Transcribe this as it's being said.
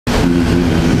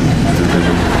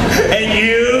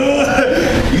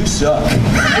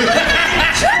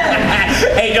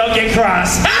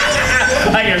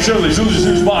can't show these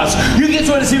spots. You kids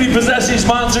want to see me possess these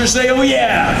monsters? Say, oh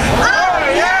yeah.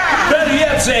 Oh yeah. Better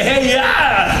yet, say, hey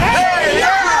yeah. Hey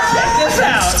yeah. Check this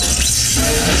out.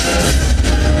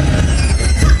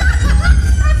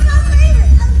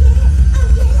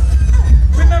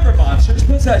 Remember, monsters,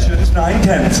 possession is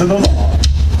 9/10 of the law.